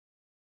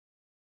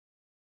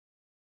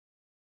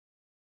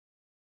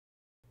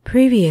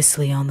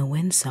Previously on the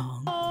Wind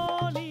Song.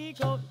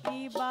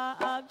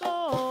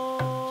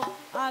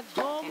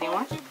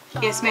 Anyone?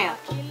 Yes, ma'am.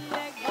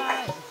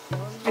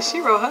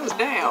 She wrote hers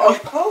down.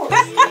 Of course.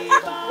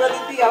 Will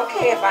it be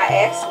okay if I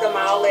ask them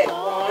all at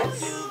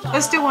once?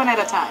 Let's do one at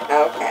a time.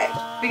 Okay.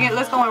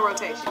 Let's go in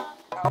rotation.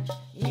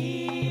 Okay.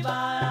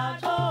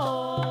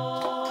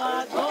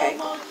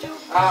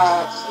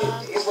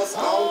 It was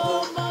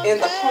in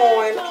the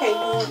poem. Can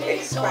you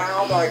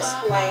expound or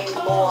explain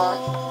more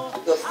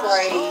the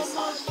phrase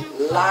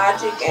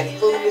logic and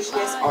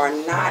foolishness are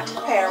not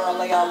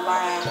parallel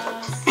lines?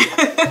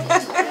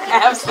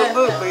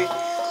 Absolutely.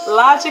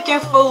 Logic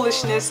and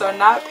foolishness are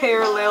not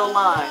parallel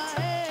lines.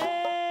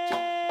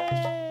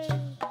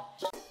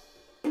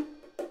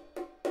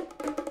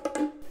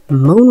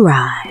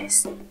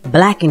 Moonrise,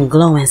 black and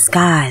glowing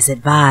skies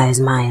advise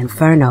my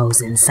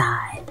infernos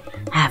inside.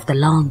 After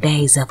long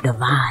days of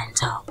divine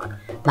talk,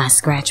 my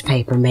scratch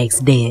paper makes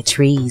dead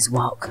trees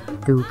walk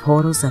through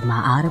portals of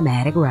my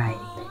automatic writing.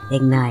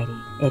 Igniting,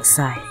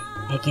 exciting,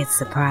 it gets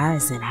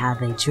surprising how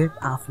they drip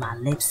off my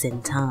lips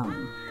and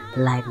tongue,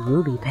 like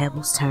ruby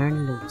pebbles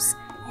turned loose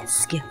and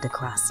skipped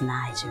across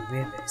Niger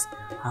rivers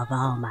of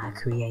all my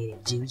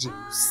creative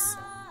jujus.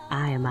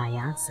 I am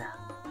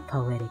iiiSangoma,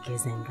 poetic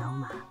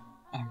iiiSangoma,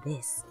 and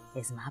this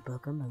is my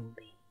book of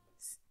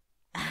moonbeams.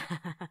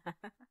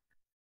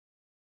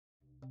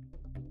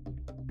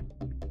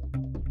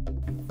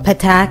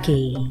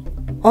 Pataki,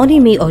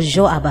 onimi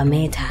ojo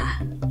abameta,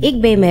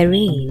 igbe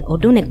marine,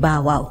 odunik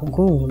bawa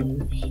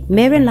hugun,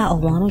 merin la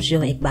owano jo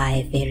ikba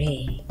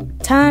efere.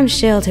 Time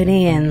sheltered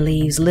in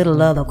leaves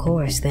little other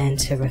course than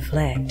to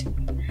reflect.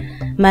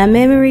 My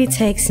memory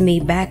takes me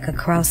back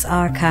across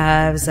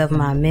archives of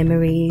my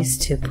memories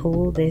to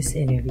pull this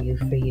interview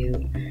for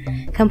you,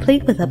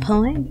 complete with a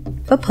poem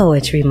for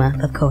Poetry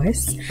Month, of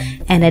course,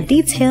 and a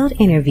detailed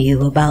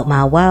interview about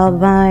my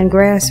Wildvine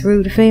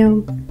grassroots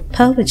film,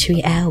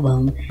 poetry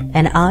album,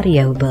 and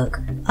audiobook,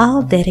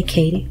 all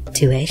dedicated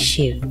to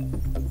Eshu.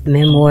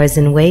 Memoirs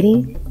in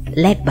Waiting,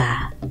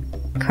 Lebga,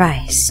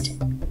 Christ,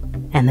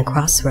 and the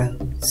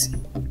Crossroads.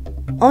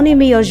 Oni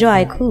mi ojo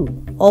aiku,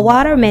 o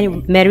water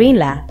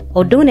merinla,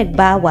 o dunik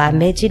ba wa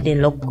meji din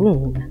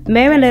logun,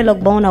 merin le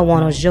logbona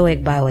wan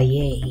ojoik ba wa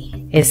ye.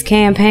 It's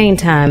campaign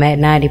time at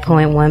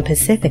 90.1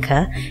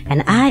 Pacifica,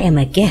 and I am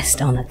a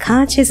guest on a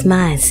conscious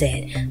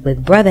mindset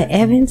with Brother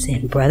Evans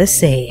and Brother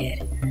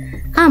Sed.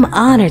 I'm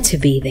honored to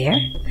be there,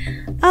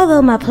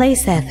 although my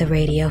place at the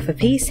Radio for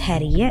Peace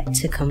had yet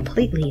to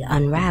completely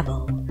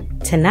unravel.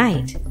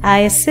 Tonight, I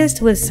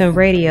assist with some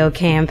radio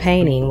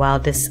campaigning while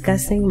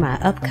discussing my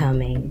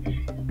upcoming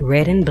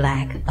Red and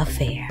Black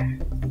affair.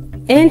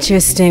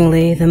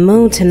 Interestingly, the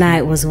moon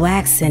tonight was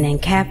waxing in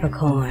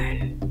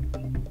Capricorn,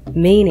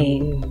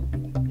 meaning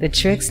the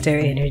trickster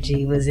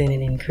energy was in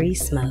an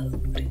increased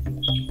mode.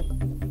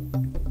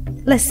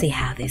 Let's see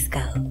how this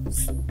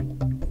goes.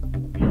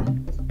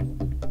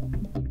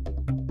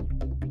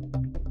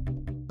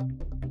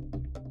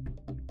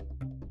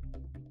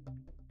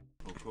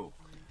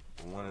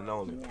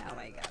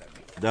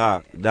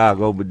 Doc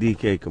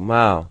Obadike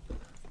Kamal,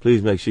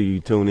 please make sure you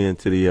tune in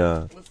to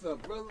the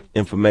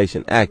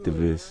information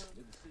activists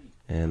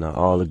and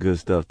all the good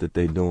stuff that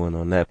they doing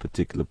on that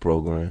particular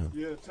program.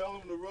 Yeah, tell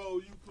them the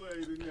role you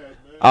played in that, man.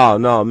 Oh,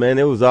 no, man,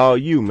 it was all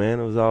you, man.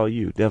 It was all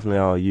you. Definitely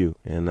all you.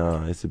 And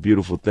it's a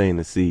beautiful thing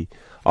to see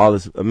all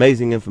this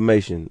amazing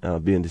information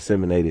being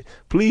disseminated.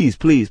 Please,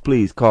 please,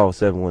 please call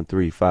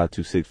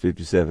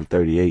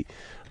 713-526-5738.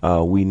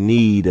 We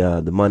need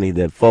the money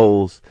that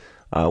folds.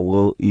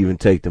 We'll even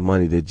take the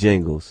money that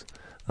jingles,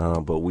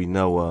 but we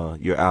know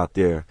you're out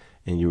there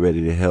and you're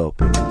ready to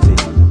help and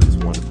continue this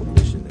wonderful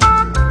mission.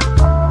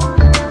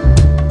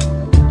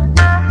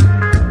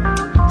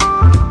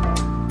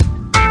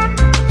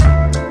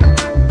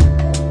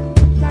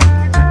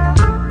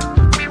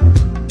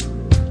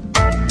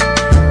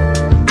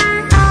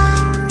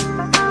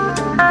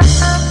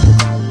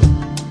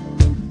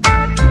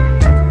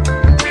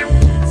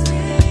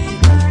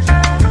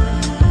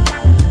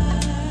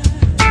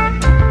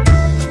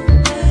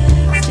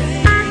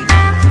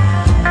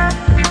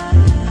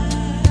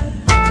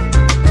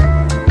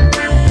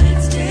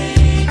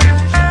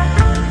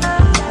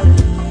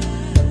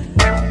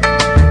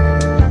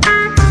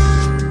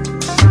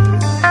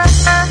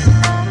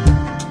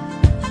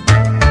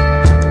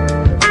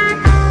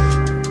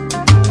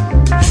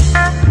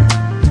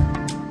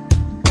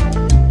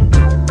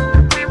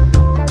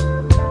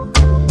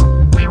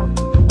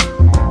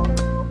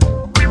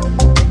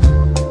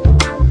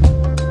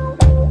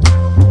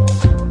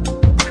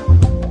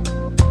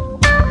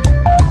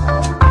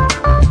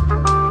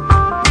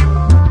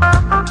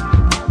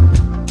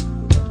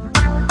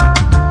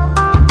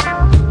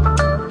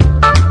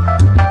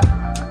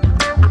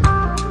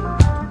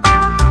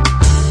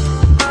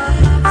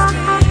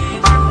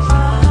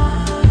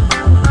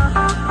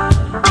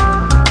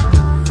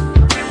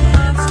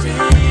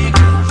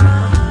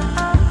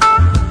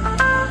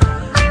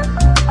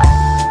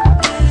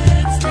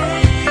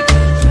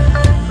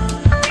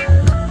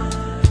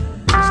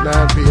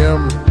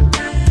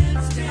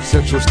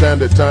 Central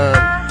Standard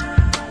Time.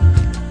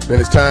 And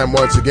it's time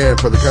once again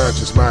for the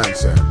Conscious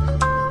Mindset.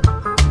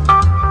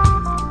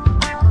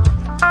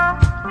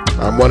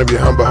 I'm one of your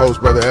humble hosts,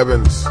 Brother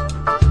Evans.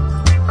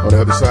 On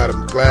the other side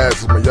of the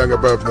glass is my younger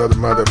brother, another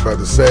mother,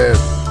 Brother Sed.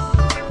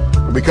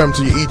 We come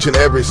to you each and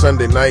every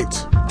Sunday night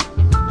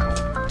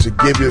to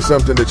give you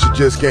something that you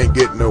just can't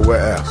get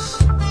nowhere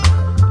else.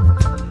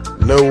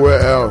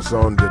 Nowhere else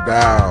on the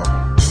dial,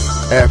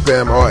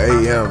 FM or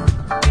AM,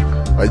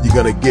 are you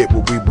going to get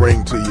what we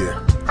bring to you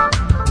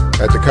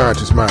at the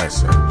Conscious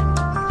Mindset.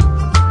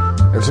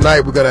 And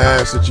tonight we're going to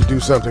ask that you do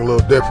something a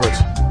little different.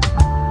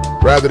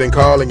 Rather than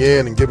calling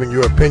in and giving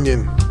your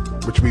opinion,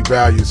 which we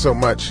value so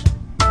much,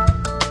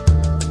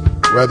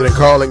 rather than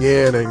calling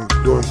in and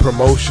doing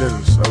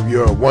promotions of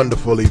your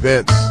wonderful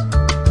events,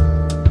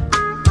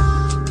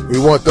 we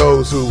want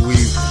those who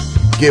we've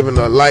given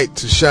a light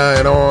to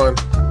shine on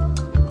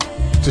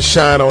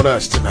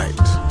us tonight.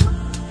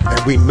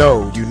 And we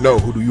know you know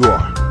who you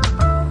are.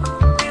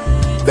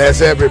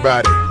 That's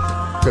everybody,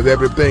 because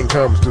everything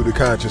comes through the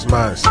Conscious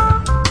Mindset.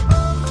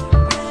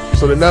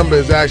 So the number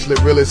is actually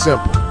really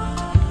simple.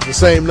 It's the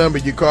same number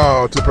you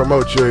call to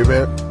promote your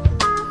event.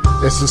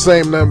 It's the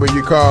same number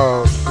you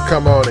call to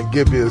come on and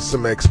give you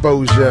some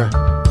exposure.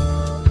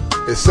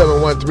 It's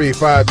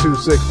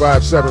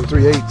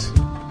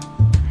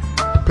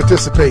 713-526-5738.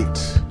 Participate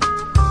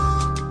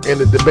in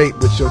the debate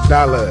with your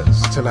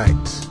dollars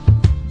tonight.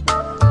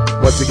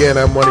 Once again,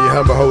 I'm one of your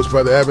humble hosts,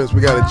 Brother Evans. We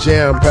got a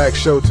jam-packed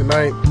show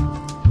tonight,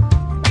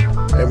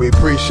 and we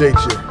appreciate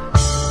you.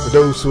 For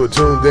those who are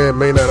tuned in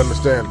may not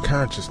understand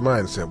conscious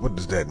mindset. What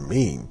does that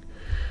mean?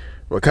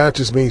 Well,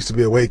 conscious means to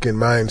be awakened.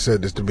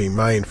 Mindset is to be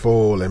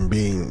mindful and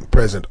being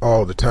present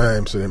all the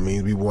time. So that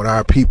means we want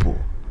our people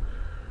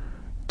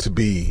to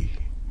be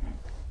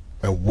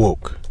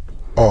awoke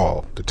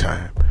all the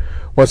time.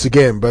 Once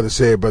again, Brother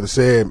Sed,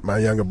 my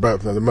younger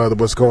brother, the mother,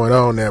 what's going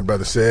on there,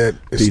 Brother Sed?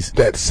 It's Peace.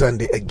 That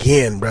Sunday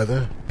again,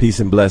 brother. Peace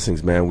and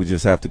blessings, man. We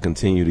just have to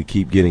continue to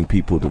keep getting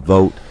people to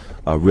vote,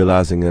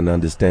 realizing and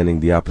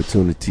understanding the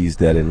opportunities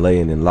that lay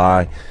and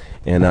lie,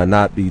 and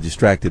not be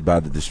distracted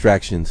by the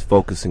distractions,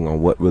 focusing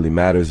on what really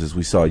matters. As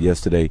we saw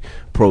yesterday,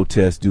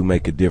 protests do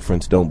make a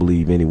difference. Don't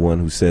believe anyone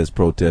who says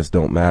protests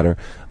don't matter.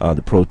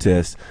 The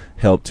protests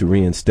helped to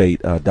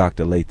reinstate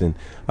Dr. Lathan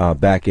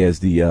back as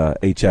the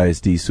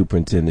HISD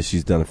superintendent.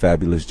 She's done a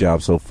fabulous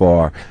job so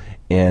far,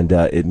 and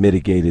it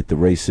mitigated the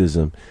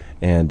racism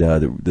and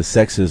the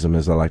sexism,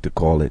 as I like to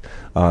call it,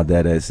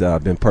 that has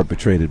been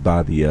perpetrated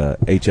by the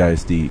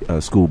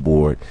HISD school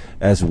board,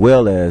 as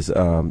well as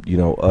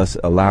us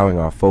allowing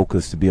our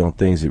focus to be on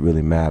things that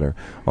really matter,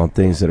 on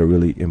things that are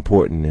really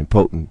important and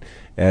potent,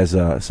 as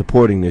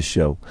supporting this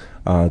show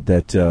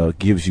that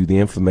gives you the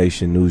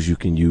information, news you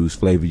can use,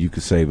 flavor you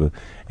can savor,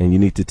 and you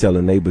need to tell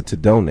a neighbor to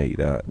donate.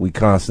 We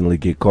constantly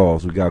get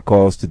calls. We got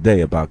calls today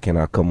about, can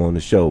I come on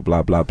the show,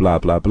 blah, blah, blah,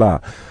 blah,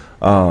 blah.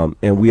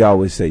 And we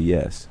always say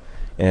yes.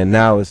 And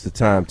now is the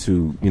time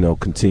to,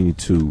 continue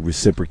to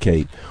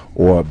reciprocate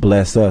or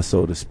bless us,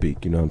 so to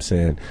speak, you know what I'm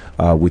saying,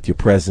 with your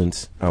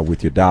presence,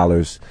 with your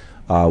dollars,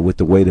 with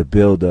the way to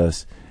build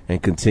us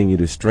and continue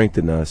to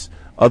strengthen us.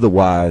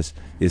 Otherwise,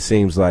 it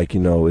seems like,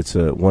 it's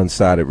a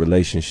one-sided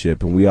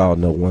relationship, and we all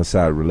know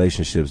one-sided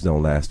relationships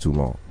don't last too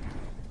long.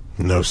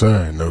 No,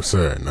 sir. No,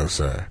 sir. No,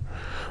 sir.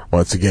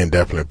 Once again,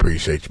 definitely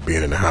appreciate you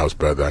being in the house,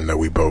 brother. I know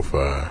we both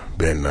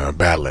been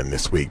battling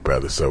this week,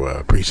 brother, so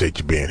appreciate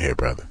you being here,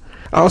 brother.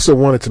 I also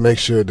wanted to make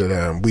sure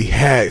that we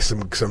had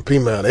some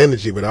female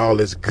energy with all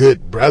this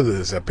good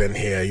brothers up in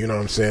here, you know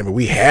what I'm saying? But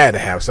we had to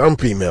have some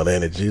female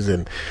energies,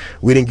 and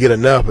we didn't get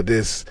enough of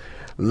this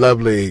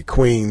lovely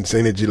queen's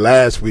energy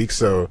last week.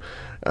 So,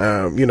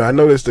 I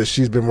noticed that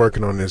she's been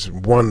working on this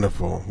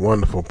wonderful,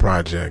 wonderful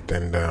project,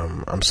 and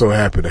I'm so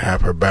happy to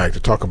have her back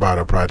to talk about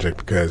her project,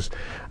 because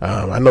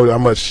I know how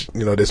much,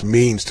 this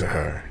means to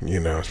her,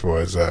 as far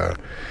as,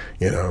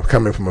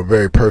 coming from a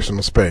very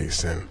personal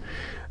space. And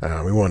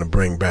we want to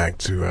bring back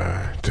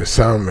to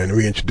some and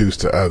reintroduce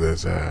to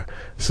others,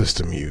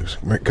 Sister Muse.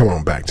 Come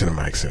on back to the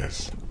mic,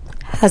 sis.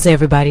 How's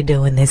everybody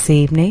doing this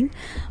evening?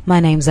 My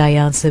name's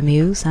iiiSangoma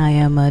Muse. I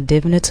am a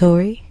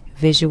divinatory,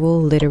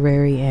 visual,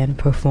 literary, and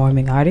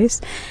performing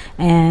artist.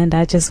 And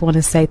I just want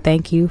to say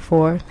thank you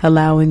for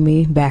allowing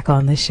me back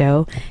on the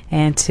show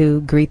and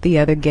to greet the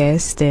other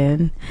guests.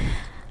 And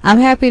I'm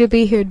happy to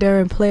be here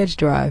during Pledge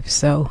Drive,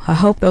 so I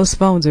hope those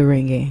phones are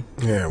ringing.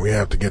 Yeah, we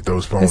have to get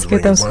those phones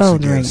ringing. Let's get those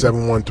phones ringing.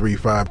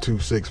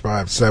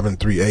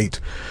 713-526-5738.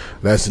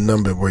 That's the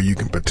number where you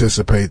can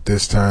participate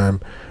this time.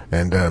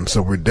 And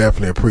so we're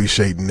definitely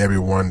appreciating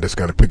everyone that's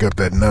going to pick up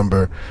that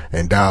number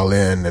and dial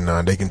in,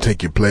 and they can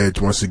take your pledge.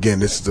 Once again,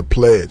 this is a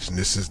pledge, and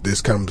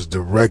this comes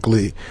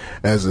directly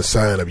as a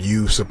sign of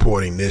you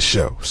supporting this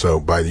show. So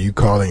by you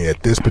calling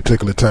at this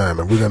particular time,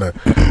 and we're gonna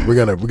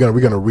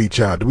reach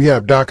out. Do we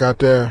have Doc out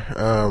there?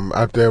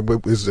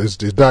 Is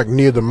Doc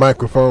near the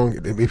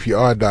microphone? If you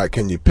are, Doc,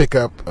 can you pick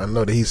up? I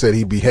know that he said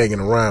he'd be hanging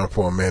around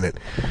for a minute,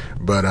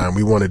 but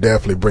we want to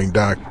definitely bring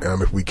Doc,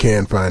 if we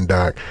can find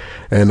Doc,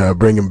 and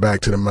bring him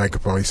back to the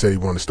microphone. He said he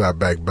wanted to stop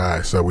back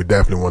by, so we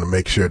definitely want to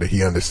make sure that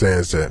he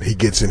understands that he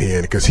gets in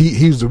here, because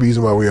he's the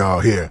reason why we're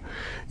all here,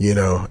 you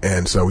know,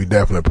 and so we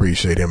definitely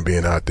appreciate him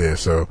being out there.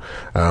 So,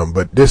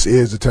 but this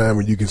is the time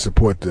when you can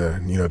support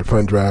the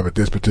fund drive at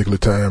this particular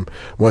time.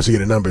 Once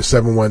again, the number is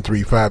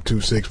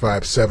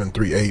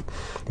 713-526-5738.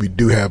 We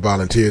do have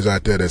volunteers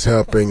out there that's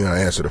helping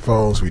answer the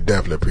phones. We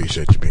definitely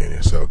appreciate you being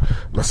here. So,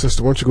 my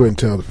sister, why don't you go ahead and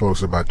tell the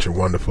folks about your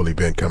wonderful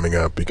event coming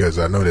up, because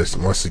I know this,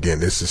 once again,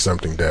 this is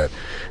something that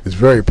is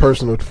very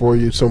personal for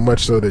you, so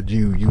much so that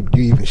you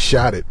even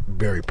shot it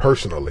very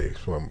personally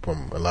from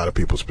a lot of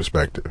people's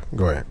perspective.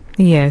 Go ahead.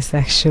 Yes,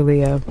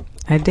 actually, I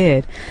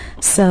did.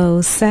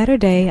 So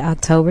Saturday,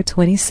 October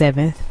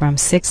 27th, from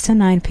 6 to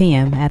 9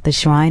 p.m. at the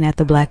Shrine of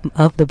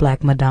the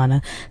Black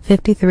Madonna,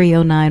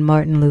 5309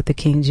 Martin Luther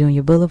King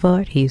Jr.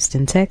 Boulevard,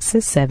 Houston,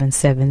 Texas,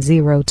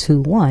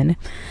 77021.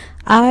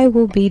 I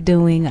will be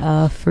doing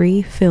a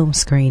free film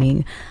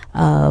screening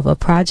of a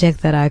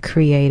project that I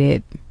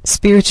created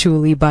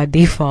spiritually by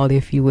default,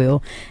 if you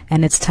will,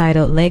 and it's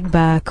titled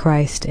Lebga,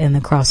 Christ and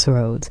the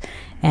Crossroads.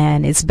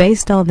 And it's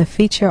based on the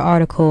feature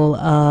article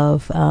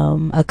of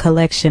a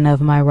collection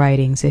of my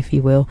writings, if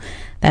you will.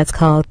 That's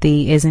called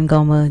the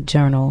iiiSangoma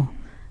Journal,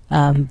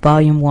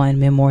 Volume 1,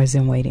 Memoirs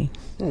in Waiting.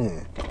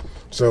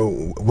 So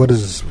what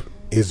is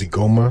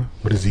iiiSangoma?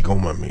 What does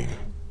iiiSangoma mean?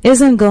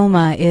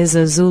 iiiSangoma is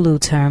a Zulu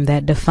term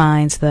that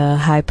defines the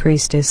high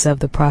priestess of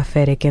the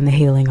prophetic and the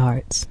healing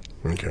arts.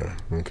 Okay.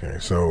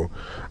 So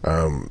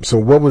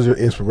what was your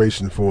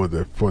inspiration for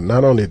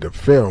not only the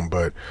film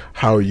but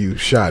how you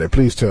shot it?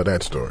 Please tell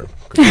that story.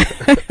 You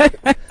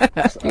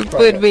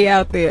put me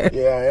out there.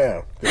 Yeah, I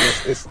am.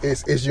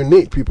 It's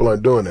unique. People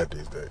aren't doing that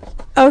these days.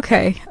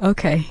 Okay.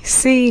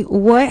 See,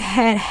 what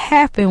had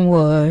happened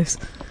was,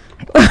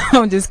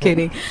 I'm just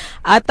kidding.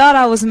 I thought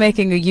I was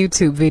making a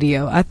YouTube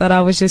video. I thought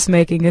I was just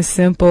making a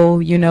simple,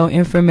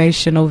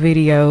 informational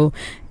video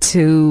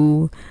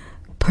to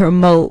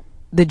promote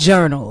the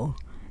journal.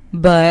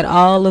 But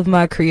all of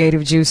my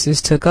creative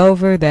juices took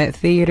over. That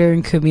theater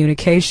and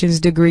communications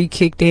degree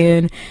kicked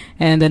in,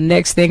 and the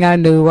next thing I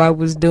knew, I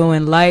was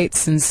doing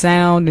lights and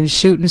sound and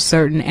shooting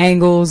certain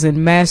angles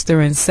and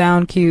mastering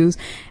sound cues.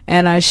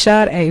 And I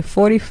shot a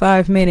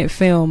 45-minute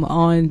film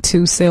on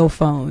 2 cell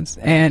phones,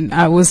 and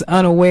I was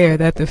unaware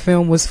that the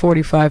film was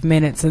 45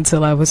 minutes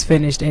until I was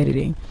finished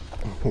editing.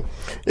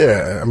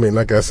 Yeah, I mean,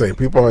 like I say,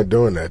 people aren't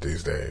doing that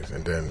these days,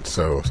 and then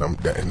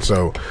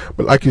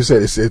but like you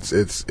said,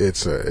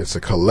 it's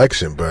a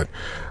collection, but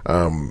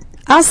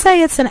I'll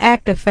say it's an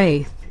act of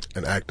faith.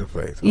 An act of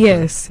faith. Okay.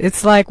 Yes,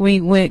 it's like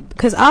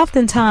because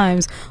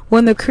oftentimes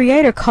when the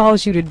creator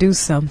calls you to do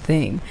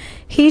something,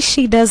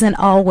 she doesn't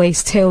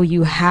always tell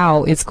you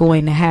how it's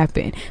going to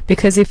happen,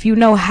 because if you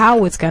know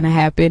how it's going to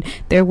happen,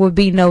 there will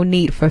be no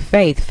need for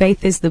faith.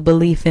 Faith is the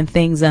belief in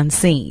things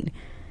unseen.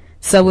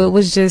 So it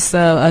was just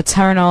a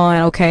turn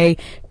on. Okay,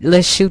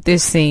 let's shoot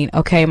this scene.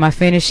 Okay, am I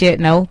finished yet?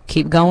 No,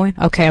 keep going.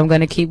 Okay, I'm going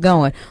to keep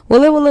going.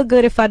 Well, it would look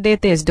good if I did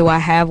this. Do I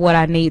have what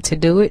I need to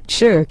do it?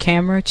 Sure.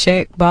 Camera,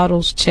 check.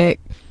 Bottles, check.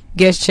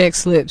 Guest check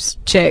slips,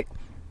 check.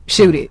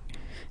 Shoot it.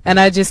 And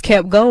I just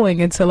kept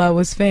going until I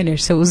was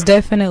finished. So it was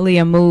definitely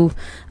a move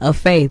of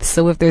faith.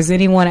 So if there's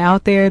anyone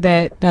out there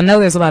that, I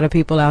know there's a lot of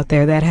people out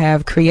there that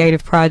have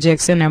creative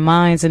projects in their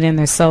minds and in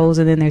their souls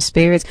and in their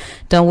spirits,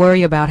 don't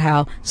worry about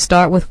how.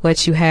 Start with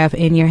what you have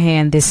in your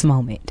hand this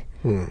moment.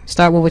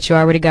 Start with what you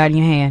already got in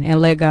your hand and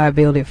let God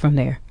build it from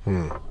there.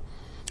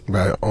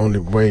 The only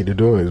way to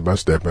do it is by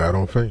stepping out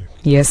on faith.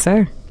 Yes,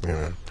 sir.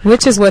 Yeah.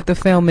 Which is what the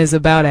film is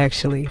about,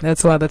 actually.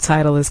 That's why the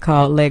title is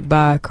called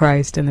Lebga,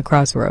 Christ and the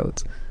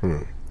Crossroads.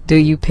 Do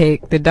you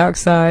pick the dark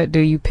side? Do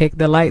you pick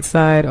the light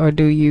side? Or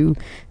do you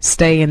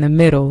stay in the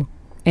middle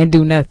and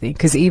do nothing?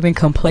 Because even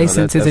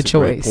complacence is a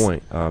choice. That's a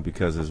great point,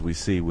 because as we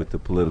see with the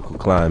political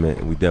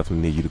climate, we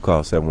definitely need you to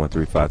call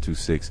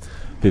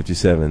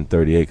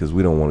 713-526-5738, because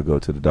we don't want to go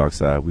to the dark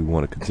side. We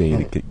want to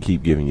continue to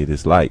keep giving you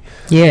this light.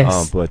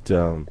 Yes. But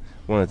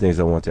one of the things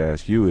I want to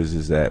ask you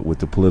is that with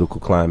the political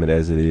climate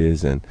as it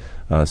is, and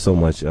so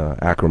much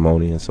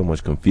acrimony and so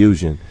much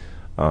confusion,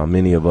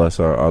 many of us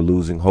are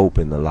losing hope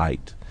in the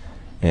light.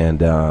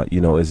 And,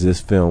 is this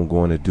film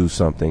going to do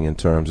something in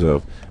terms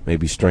of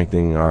maybe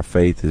strengthening our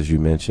faith, as you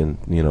mentioned,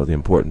 the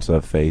importance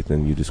of faith,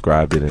 and you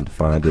described it and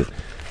defined it,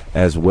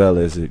 as well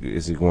as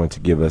is it going to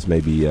give us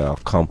maybe a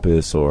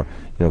compass, or,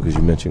 because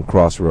you mentioned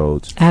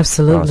Crossroads.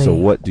 Absolutely. So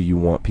what do you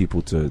want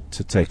people to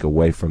take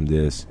away from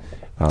this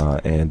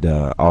and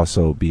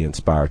also be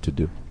inspired to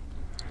do?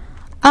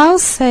 I'll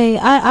say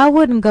I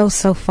wouldn't go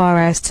so far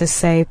as to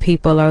say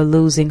people are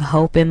losing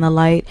hope in the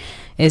light,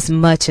 as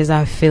much as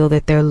I feel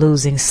that they're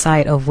losing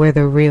sight of where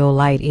the real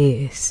light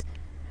is.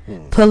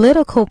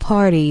 Political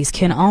parties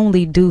can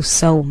only do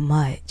so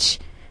much.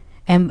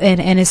 And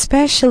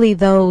especially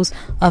those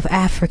of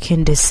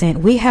African descent.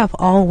 We have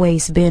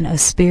always been a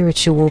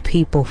spiritual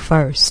people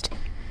first.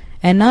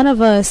 And none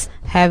of us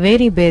have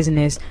any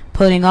business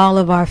putting all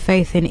of our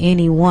faith in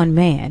any one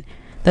man.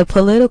 The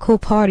political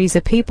parties,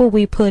 the people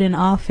we put in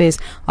office,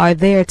 are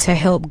there to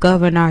help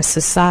govern our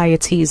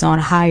societies on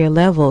higher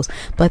levels,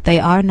 but they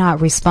are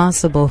not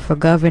responsible for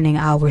governing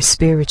our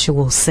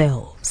spiritual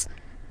selves.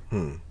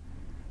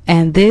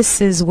 And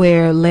this is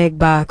where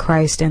Lebga,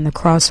 Christ, and the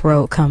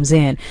Crossroad comes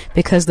in,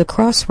 because the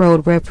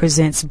Crossroad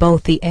represents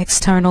both the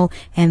external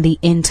and the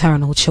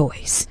internal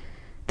choice.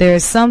 There are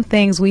some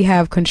things we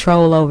have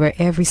control over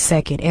every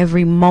second,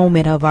 every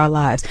moment of our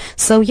lives.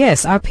 So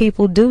yes, our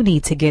people do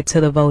need to get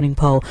to the voting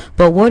poll.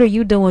 But what are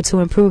you doing to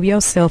improve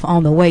yourself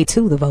on the way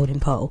to the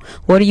voting poll?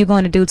 What are you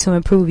going to do to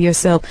improve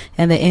yourself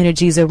and the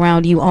energies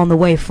around you on the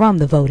way from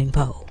the voting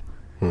poll?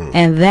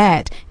 And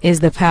that is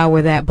the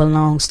power that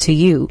belongs to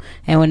you.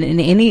 And when in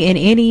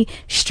any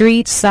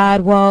street,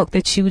 sidewalk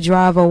that you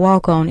drive or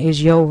walk on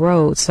is your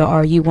road. So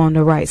are you on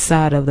the right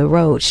side of the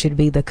road should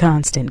be the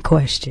constant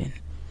question.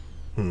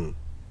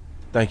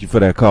 Thank you for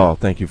that call.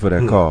 Thank you for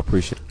that call.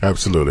 Appreciate it.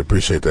 Absolutely.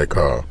 Appreciate that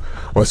call.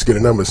 Once again,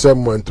 the number is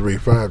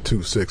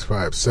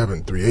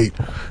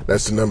 713-526-5738.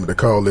 That's the number to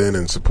call in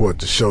and support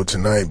the show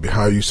tonight.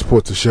 How you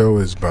support the show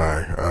is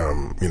by,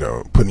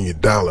 putting your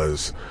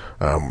dollars,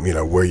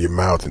 where your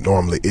mouth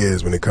normally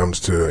is when it comes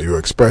to your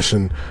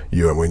expression,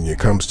 when it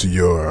comes to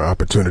your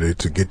opportunity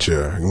to get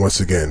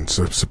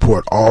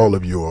support all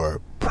of your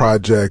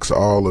projects,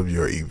 all of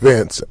your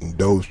events, and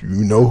those,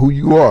 you know who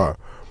you are.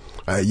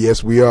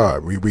 Yes, we are.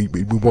 We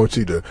want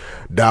you to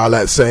dial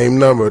that same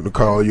number to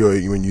call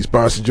when you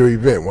sponsored your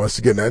event. Once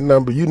again, that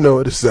number, you know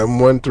it is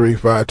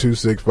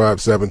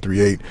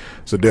 713-526-5738.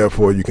 So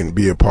therefore, you can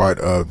be a part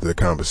of the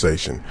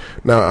conversation.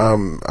 Now,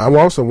 I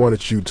also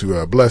wanted you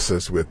to bless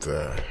us with,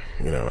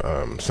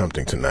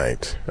 something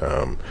tonight.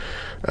 A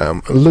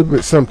little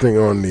bit something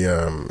on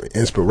the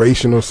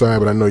inspirational side,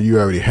 but I know you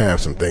already have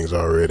some things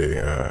already,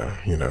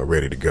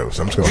 ready to go.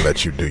 So I'm just going to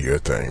let you do your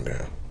thing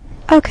now.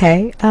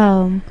 Okay.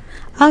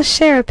 I'll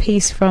share a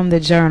piece from the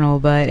journal,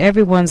 but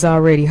everyone's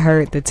already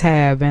heard the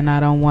tab and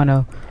I don't want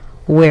to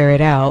wear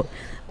it out.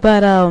 But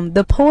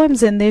the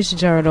poems in this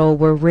journal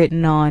were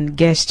written on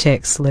guest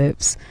check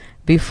slips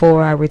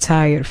before I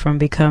retired from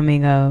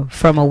becoming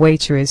from a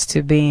waitress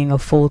to being a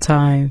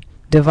full-time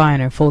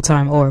diviner,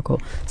 full-time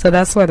oracle. So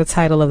that's where the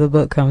title of the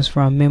book comes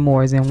from,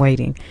 Memoirs in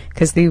Waiting,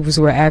 because these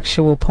were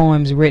actual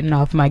poems written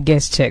off my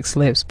guest check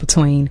slips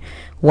between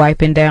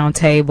wiping down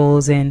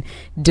tables and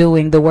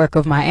doing the work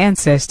of my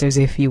ancestors,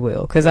 if you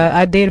will, because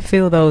I did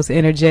feel those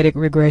energetic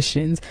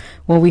regressions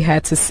when we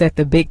had to set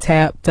the big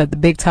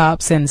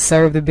tops and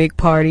serve the big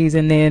parties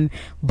and then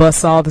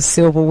bust all the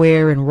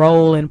silverware and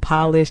roll and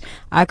polish.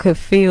 I could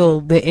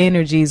feel the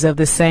energies of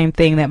the same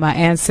thing that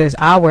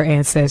our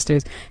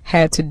ancestors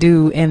had to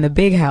do in the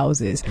big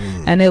houses.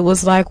 And it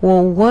was like,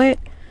 well, what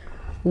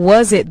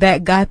was it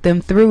that got them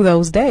through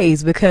those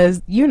days?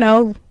 Because,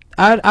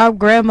 our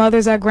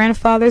grandmothers, our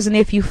grandfathers, and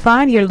if you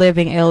find your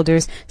living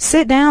elders,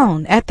 sit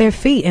down at their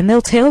feet and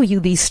they'll tell you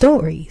these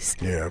stories.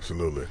 Yeah,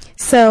 absolutely.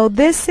 So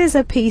this is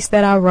a piece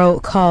that I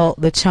wrote called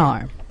The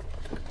Charm.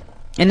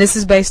 And this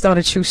is based on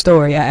a true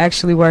story. I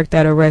actually worked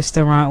at a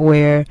restaurant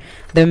where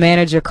the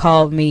manager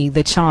called me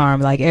The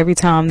Charm. Like every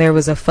time there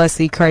was a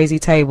fussy, crazy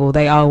table,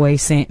 they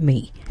always sent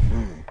me.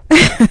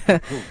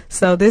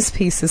 So this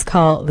piece is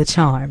called The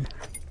Charm.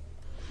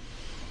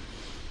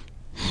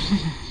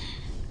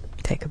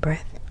 Take a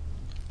breath.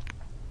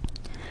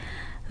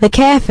 The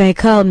cafe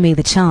called me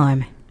the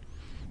charm,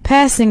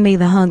 passing me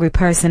the hungry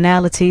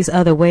personalities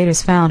other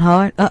waiters found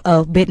hard.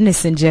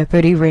 Business in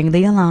jeopardy, ring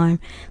the alarm.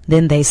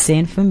 Then they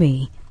send for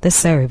me, the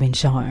serving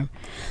charm.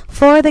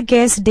 For the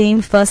guests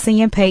deemed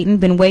fussy and patent,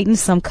 been waiting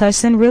some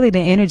cussing. Really the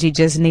energy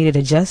just needed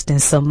adjusting,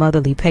 so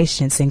motherly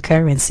patience and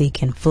currency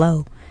can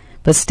flow.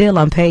 But still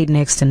I'm paid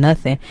next to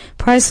nothing.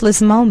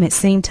 Priceless moments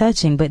seem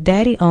touching, but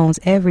daddy owns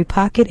every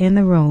pocket in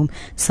the room,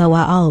 so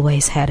I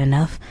always had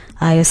enough.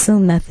 I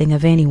assume nothing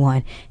of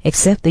anyone,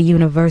 except the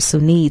universal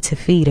need to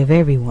feed of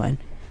everyone.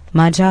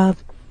 My job?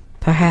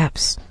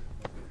 Perhaps.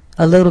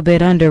 A little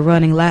bit under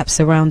running laps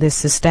around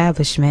this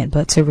establishment,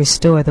 but to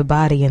restore the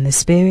body and the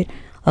spirit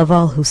of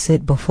all who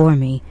sit before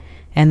me.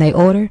 And they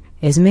order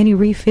as many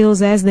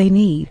refills as they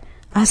need.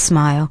 I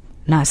smile,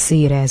 not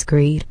see it as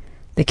greed.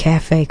 The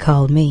cafe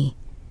called me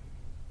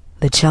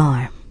the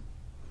charm.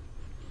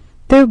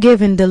 Through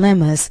given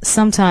dilemmas,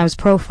 sometimes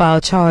profile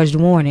charged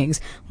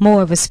warnings,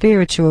 more of a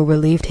spiritual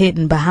relief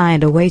hidden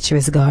behind a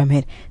waitress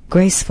garment,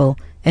 graceful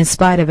in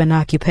spite of an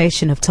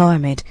occupation of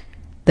torment,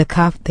 the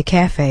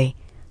cafe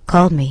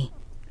called me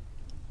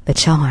the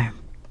charm.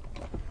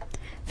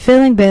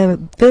 Filling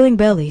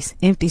bellies,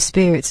 empty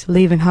spirits,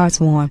 leaving hearts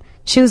warm,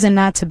 choosing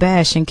not to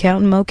bash and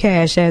counting more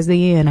cash as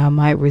the end I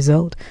might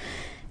result.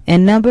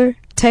 And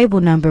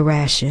table number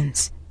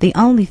rations. The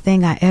only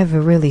thing I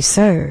ever really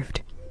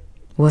served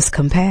was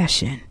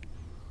compassion.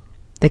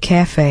 The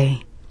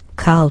cafe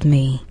called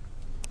me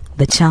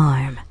the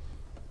charm.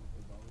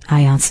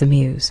 iiiSangoma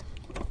Muse.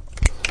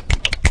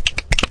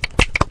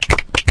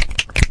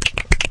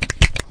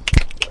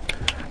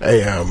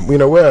 Hey,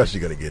 where else you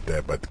gonna get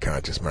that but the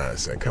conscious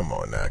mindset? Come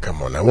on now.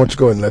 Why don't you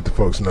go ahead and let the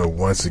folks know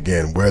once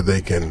again where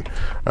they can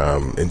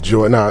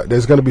enjoy. Now,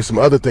 there's gonna be some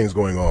other things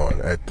going on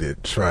at the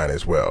shrine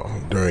as well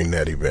during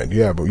that event.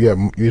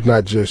 You're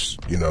not just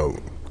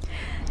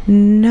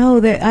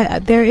No,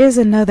 there is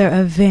another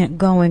event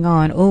going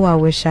on. Oh, I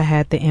wish I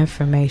had the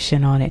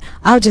information on it.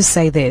 I'll just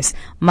say this.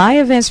 My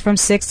event's from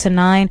 6 to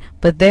 9,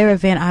 but their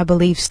event, I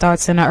believe,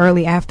 starts in the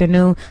early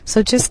afternoon.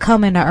 So just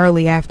come in the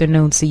early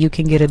afternoon so you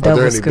can get a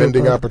double scoop. Are there any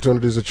vending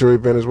opportunities at your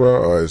event as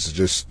well? Or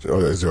is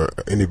there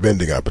any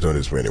vending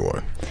opportunities for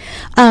anyone?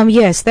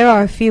 Yes, there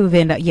are a few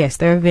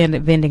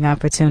vending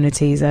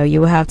opportunities. You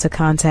will have to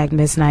contact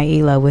Miss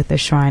Naila with the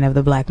Shrine of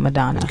the Black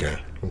Madonna. Okay.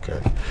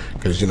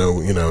 Because,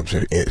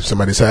 if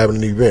somebody's having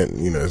an event,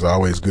 it's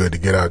always good to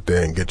get out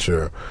there and get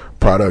your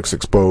products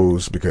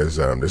exposed because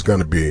there's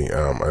going to be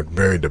a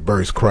very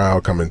diverse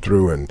crowd coming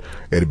through, and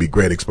it'll be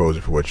great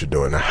exposure for what you're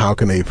doing. Now, how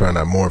can they find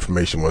out more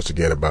information once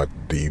again about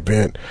the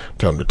event?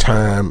 Tell them the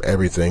time,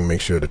 everything. Make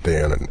sure that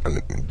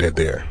they're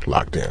there,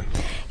 locked in.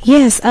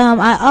 Yes,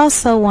 I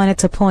also wanted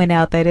to point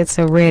out that it's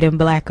a red and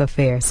black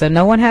affair, so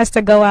no one has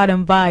to go out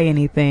and buy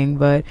anything,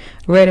 but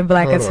red and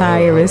black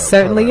attire is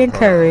certainly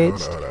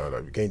encouraged. Hold on.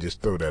 You can't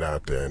just throw that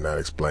out there and not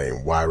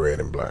explain why red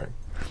and black.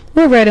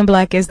 Well, red and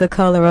black is the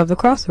color of the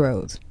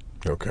Crossroads.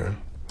 Okay.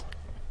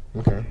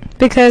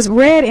 Because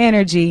red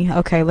energy,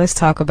 let's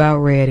talk about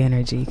red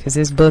energy, because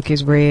this book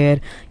is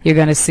red. You're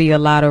going to see a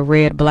lot of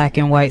red, black,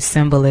 and white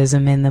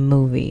symbolism in the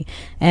movie.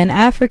 And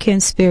African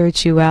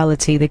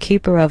spirituality, the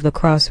keeper of the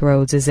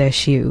Crossroads is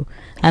Eshu.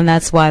 And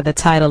that's why the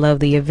title of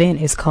the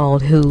event is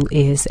called Who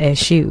is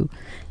Eshu?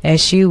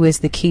 Eshu is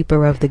the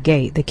keeper of the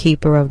gate, the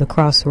keeper of the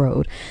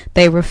crossroad.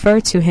 They refer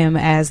to him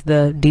as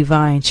the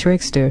divine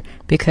trickster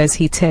because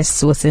he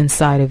tests what's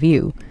inside of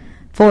you.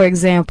 For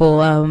example,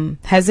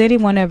 has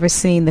anyone ever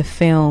seen the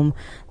film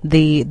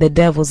The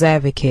Devil's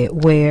Advocate,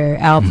 where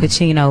Al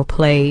Pacino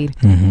played,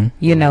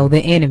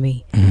 the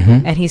enemy?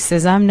 And he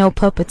says, "I'm no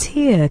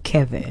puppeteer,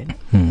 Kevin.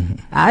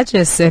 I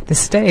just set the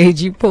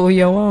stage. You pull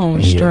your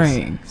own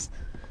strings."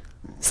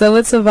 So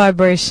it's a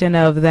vibration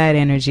of that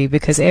energy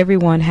because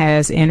everyone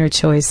has inner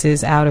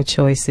choices, outer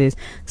choices.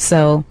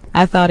 So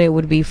I thought it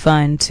would be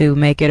fun to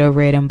make it a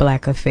red and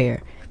black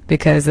affair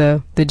because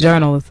the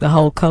journal, the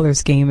whole color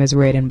scheme is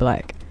red and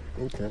black.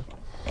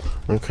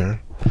 Okay.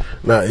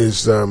 Now,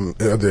 do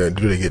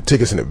they get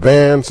tickets in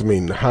advance? I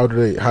mean, how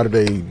do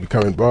they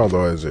become involved,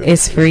 or is it?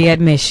 It's free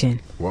admission.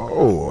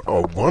 Whoa!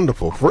 Oh,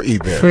 wonderful! Free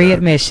event. Free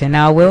admission.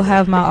 Now, I will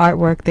have my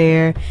artwork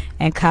there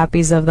and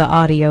copies of the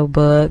audio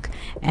book,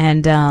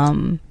 and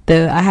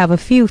I have a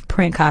few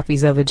print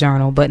copies of a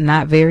journal, but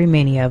not very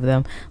many of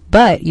them.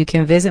 But you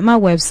can visit my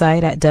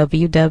website at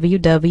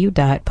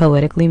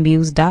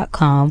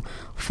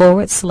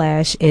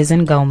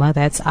www.poeticallymuse.com/iiiSangoma.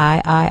 That's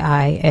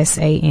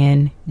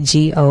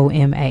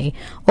iiiSangoma.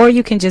 Or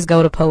you can just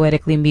go to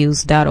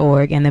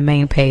poeticallymuse.org and the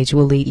main page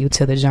will lead you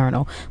to the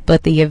journal.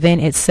 But the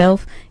event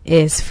itself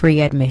is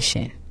free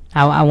admission.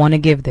 I want to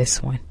give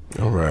this one.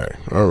 All right.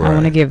 I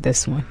want to give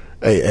this one.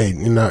 Hey,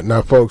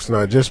 now, folks,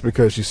 just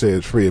because she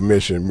says free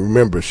admission,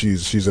 remember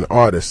she's an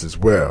artist as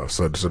well.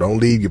 So don't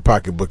leave your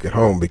pocketbook at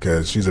home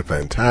because she's a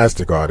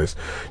fantastic artist.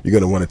 You're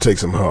gonna want to take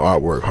some of her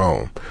artwork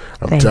home.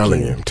 I'm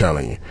telling you.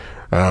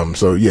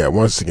 So yeah,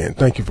 once again,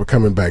 thank you for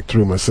coming back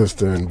through, my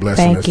sister, and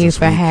blessing us this week. Thank you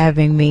for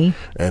having me.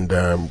 And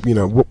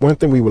one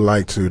thing we would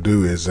like to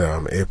do is,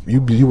 if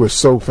you were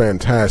so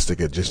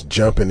fantastic at just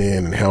jumping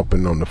in and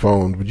helping on the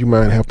phones, would you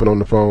mind helping on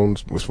the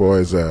phones as far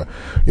as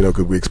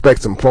because we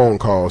expect some phone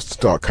calls to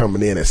start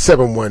coming in at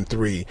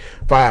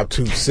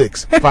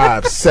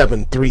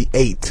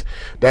 713-526-5738.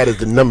 That is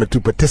the number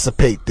to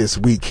participate this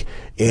week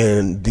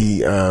in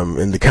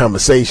the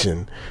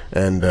conversation.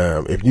 And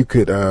if you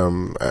could, I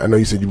know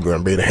you said you were going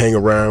to be able to hang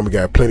around. We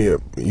got plenty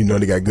of,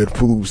 they got good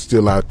food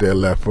still out there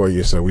left for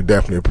you. So we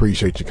definitely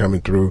appreciate you coming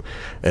through.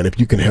 And if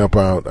you can help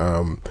out,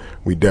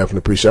 we definitely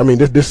appreciate. I mean,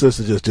 this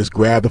sister just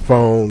grabbed the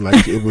phone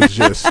like it was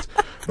just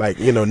like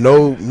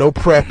no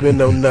prepping,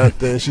 no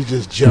nothing. She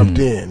just jumped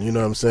in. You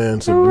know what I'm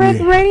saying? So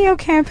radio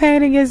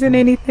campaigning isn't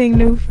anything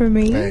new for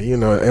me. Hey,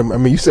 I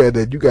mean, you said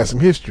that you got some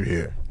history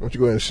here. Why don't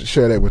you go ahead and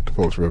share that with the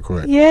folks real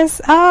quick? Yes.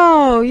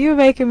 Oh, you're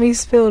making me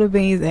spill the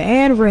beans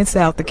and rinse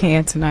out the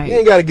can tonight. You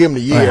ain't got to give them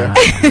the year.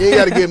 You ain't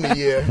got to give them the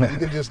year. You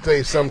can just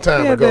say some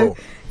time ago.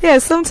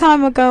 Some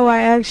time ago,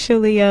 I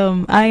actually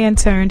I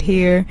interned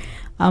here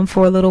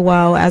for a little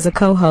while as a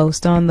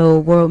co-host on the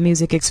World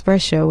Music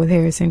Express show with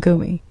Harrison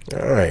Kumi.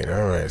 All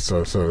right.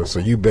 So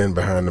you've been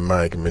behind the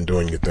mic and been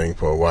doing your thing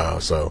for a while.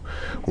 So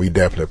we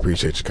definitely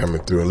appreciate you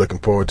coming through and looking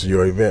forward to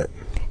your event.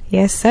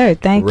 Yes, sir.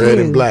 Thank you. Red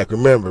and black.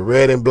 Remember,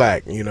 red and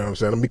black. You know what I'm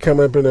saying? Don't be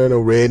coming up in there no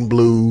red and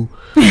blue.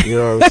 You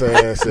know what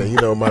I'm saying?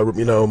 So, my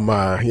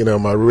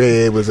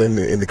red was in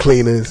the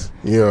cleaners.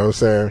 You know what I'm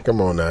saying?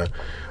 Come on now.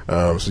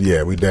 So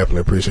yeah, we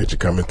definitely appreciate you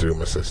coming through,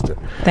 my sister.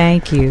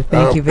 Thank you.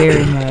 Thank you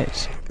very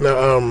much.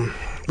 Now,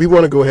 we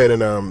want to go ahead and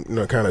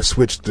kind of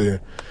switch the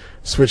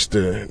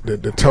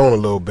tone a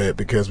little bit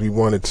because we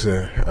wanted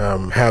to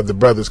have the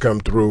brothers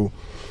come through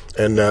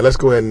And let's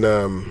go ahead and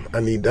I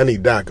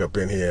need Doc up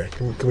in here.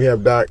 Can we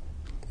have Doc?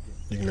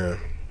 You know.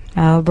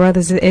 Oh,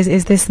 brothers,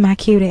 is this my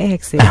cue to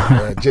exit?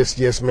 Just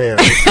yes, ma'am.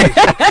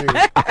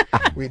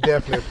 We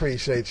definitely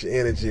appreciate your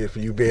energy for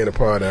you being a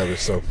part of it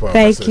so far.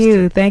 Thank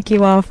you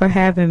all for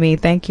having me.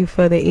 Thank you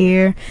for the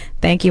ear.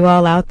 Thank you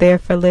all out there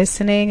for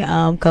listening.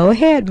 Go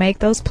ahead, make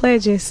those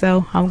pledges.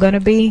 So I'm gonna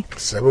be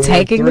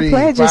taking the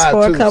pledges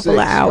for a couple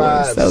of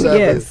hours. So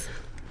yes.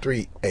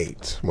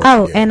 38.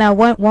 Oh, and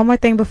one more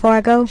thing before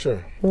I go.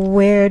 Sure.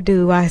 Where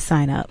do I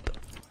sign up?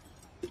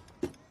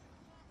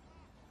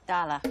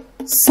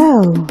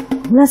 So,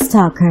 let's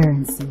talk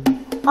currency.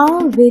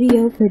 All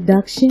video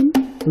production,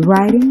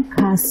 writing,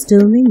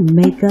 costuming,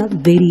 makeup,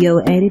 video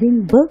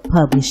editing, book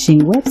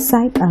publishing,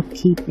 website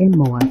upkeep, and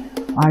more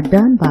are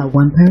done by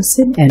one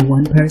person and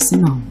one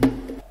person only.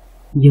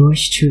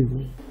 Yours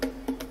truly.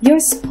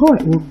 Your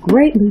support will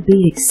greatly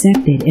be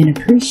accepted and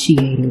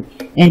appreciated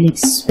in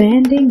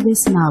expanding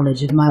this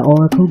knowledge of my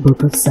Oracle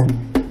Book of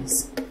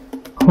Summaries.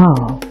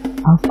 Crawl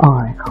of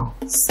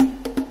Oracles.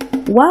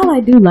 While I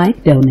do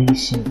like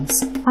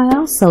donations, I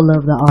also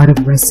love the art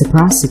of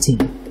reciprocity.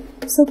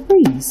 So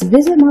please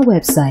visit my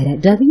website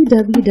at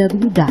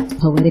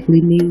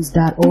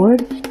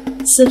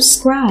www.poeticallymuse.org.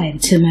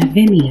 Subscribe to my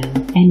Vimeo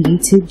and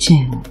YouTube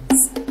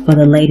channels for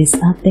the latest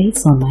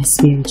updates on my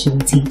spiritual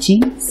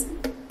teachings,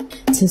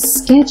 to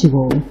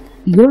schedule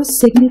your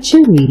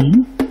signature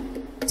reading,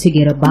 to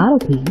get a bottle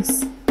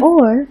piece,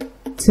 or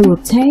to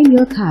obtain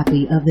your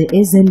copy of the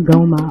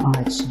iiiSangoma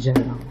Arts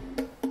Journal.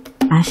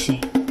 Ashe.